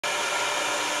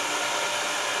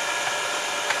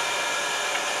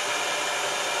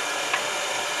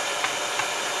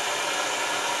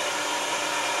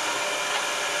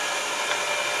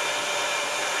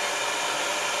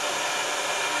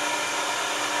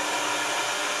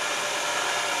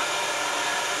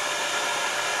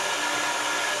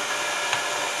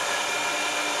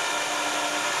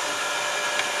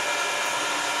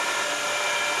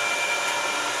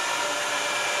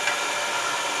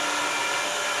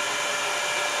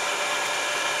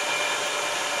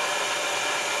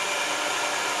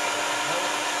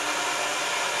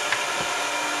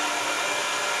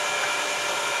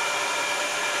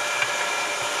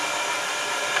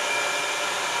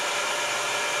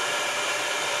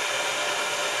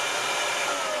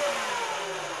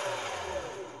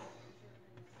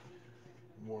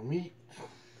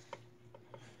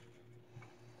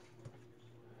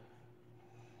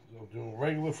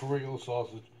regular for regular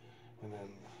sausage, and then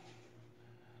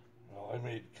I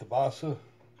made kielbasa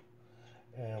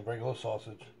and regular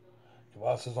sausage.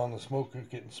 Kiebasa's on the smoker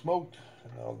getting smoked,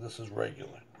 and now this is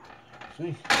regular.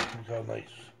 See? Look how nice.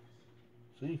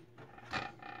 See?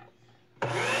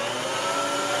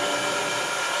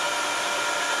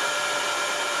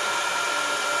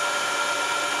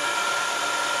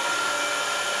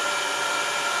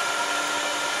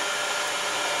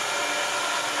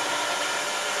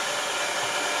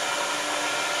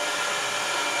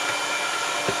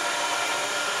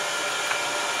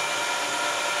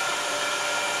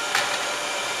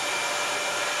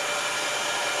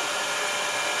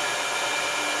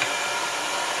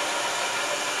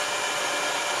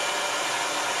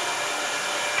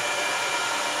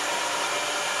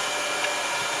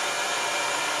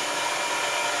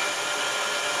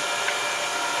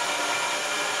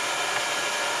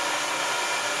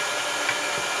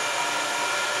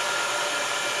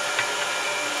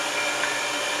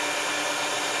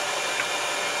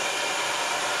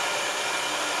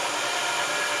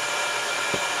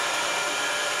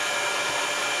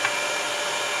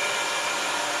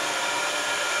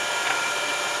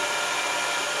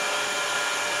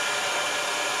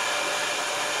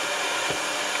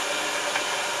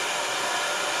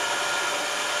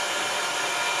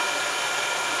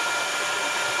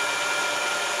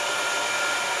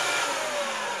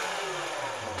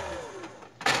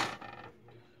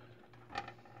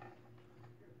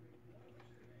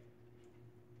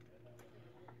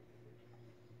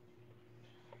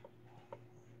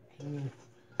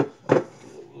 A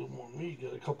little more meat,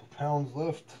 got a couple pounds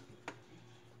left.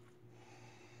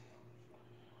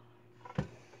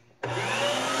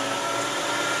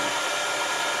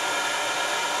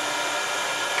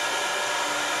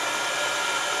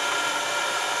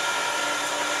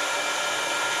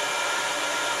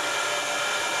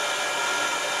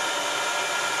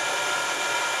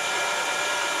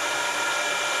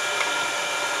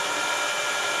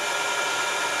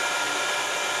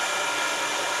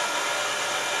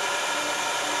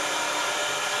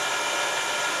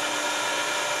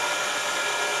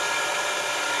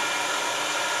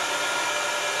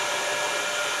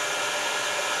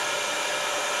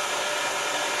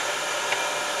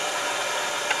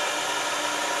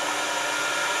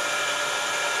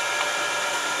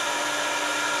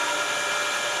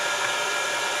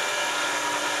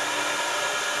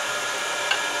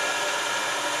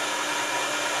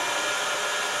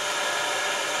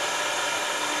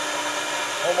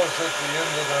 Almost at the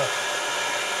end of the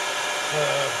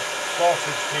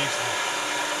sausage casing.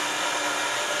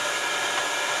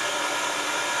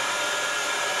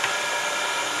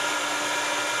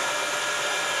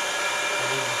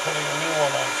 We'll be putting a new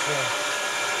one on soon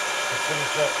to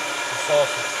finish up the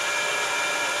sausage.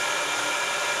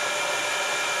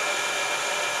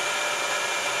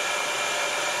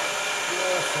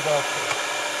 Just about there.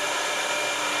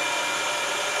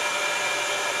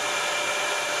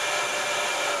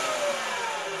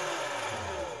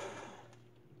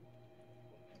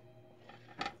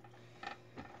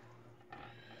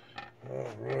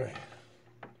 Alright,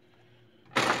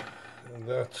 and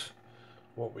that's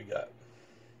what we got.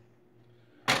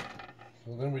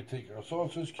 So then we take our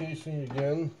sausage casing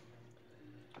again,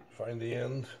 find the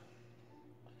end.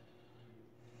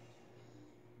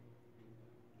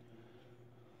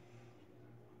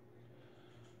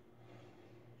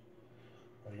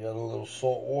 I got a little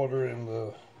salt water in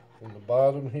the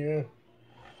bottom here,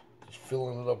 just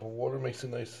filling it up with water, makes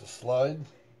it nice to slide.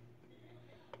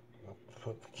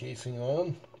 Put the casing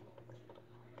on.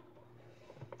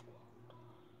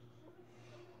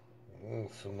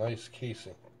 Some nice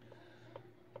casing.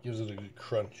 Gives it a good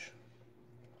crunch.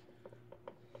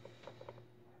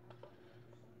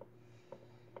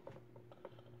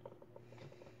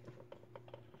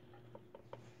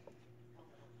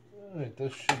 Alright,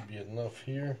 this should be enough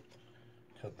here.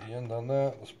 Cut the end on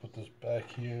that. Let's put this back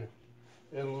here.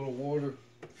 Add a little water.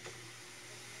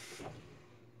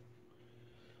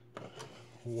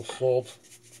 A little salt,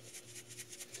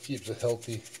 keeps it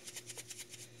healthy.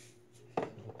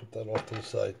 We'll put that off to the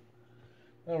side.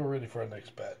 Now we're ready for our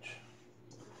next batch.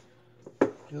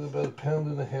 Got about 1.5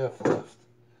 pounds left.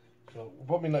 So we'll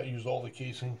probably not use all the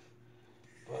casing,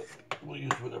 but we'll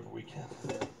use whatever we can.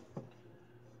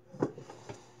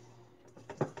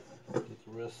 Get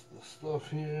the rest of the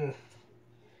stuff here.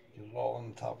 Get it all on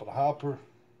the top of the hopper.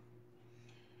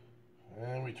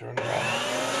 And we turn it on.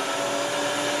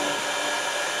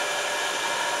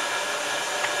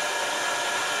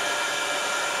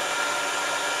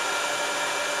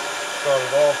 Start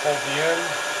it off over the end,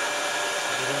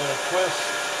 give it a little twist,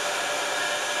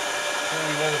 and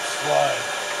we let it slide.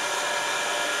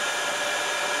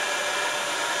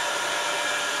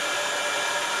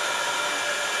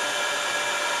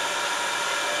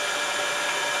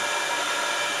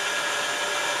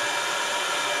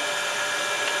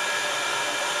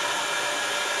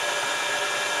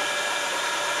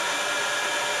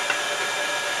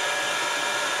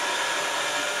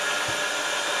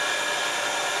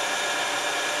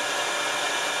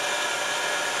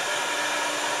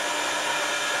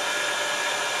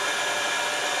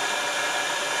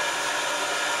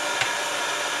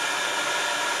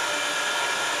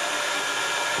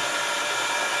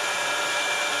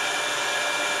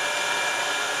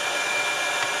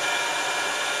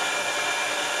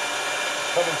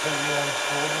 just like you want.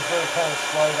 So we'll just let it kind of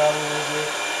slide out a little bit.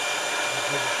 Just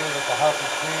making sure that the hop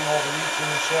is clean, all the meat's in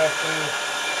the shaft there.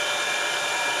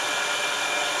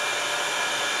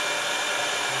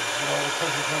 You know, we're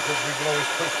pushing through because we can always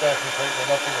push back and tighten it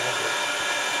up a little bit.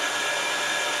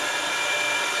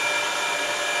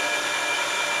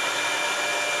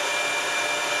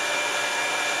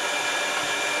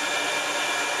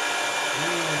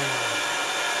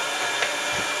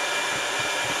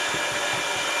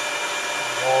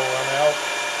 All run out.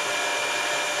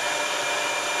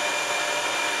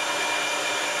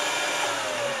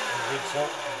 Good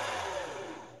stuff.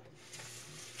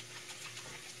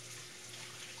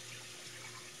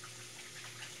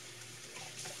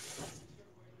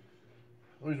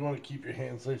 Always want to keep your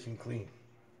hands nice and clean.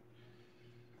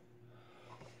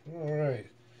 Alright,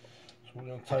 so we're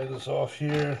going to tie this off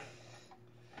here.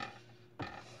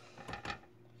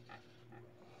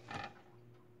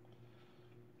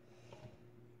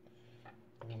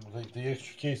 And we'll take the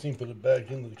extra casing, put it back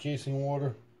into the casing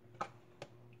water.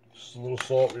 Just a little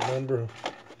salt, remember.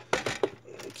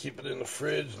 Keep it in the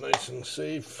fridge, nice and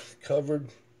safe, covered.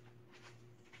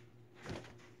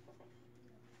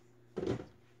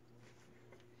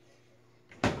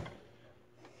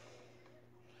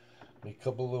 Make a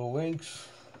couple little links.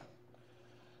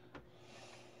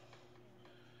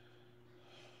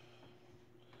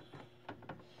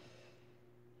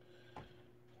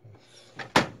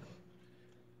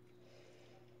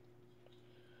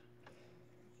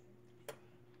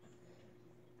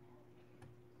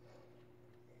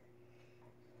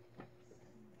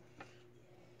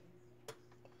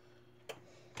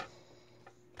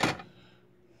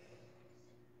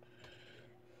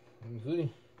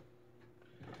 See?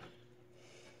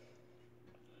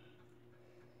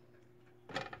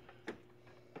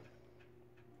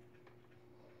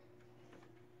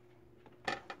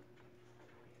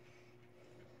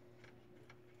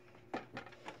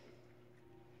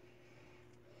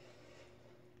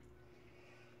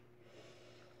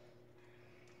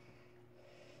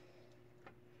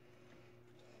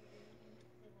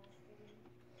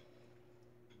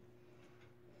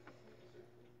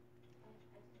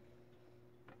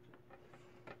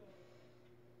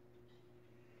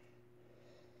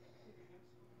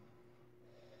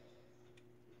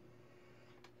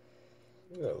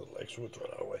 Yeah, a little extra, we'll throw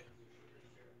that away.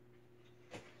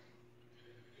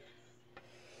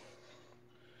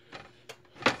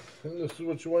 And this is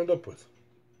what you wind up with.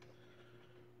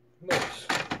 Nice.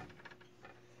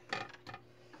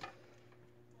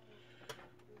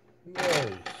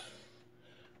 Nice.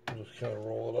 Just kind of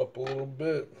roll it up a little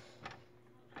bit.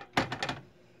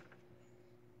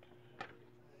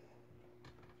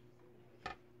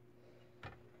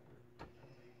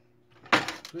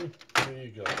 See? There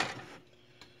you go.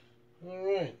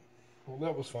 Alright. Well,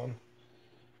 that was fun.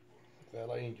 Glad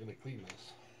I ain't gonna clean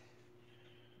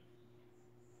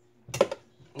this.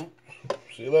 Oops.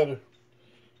 See you later.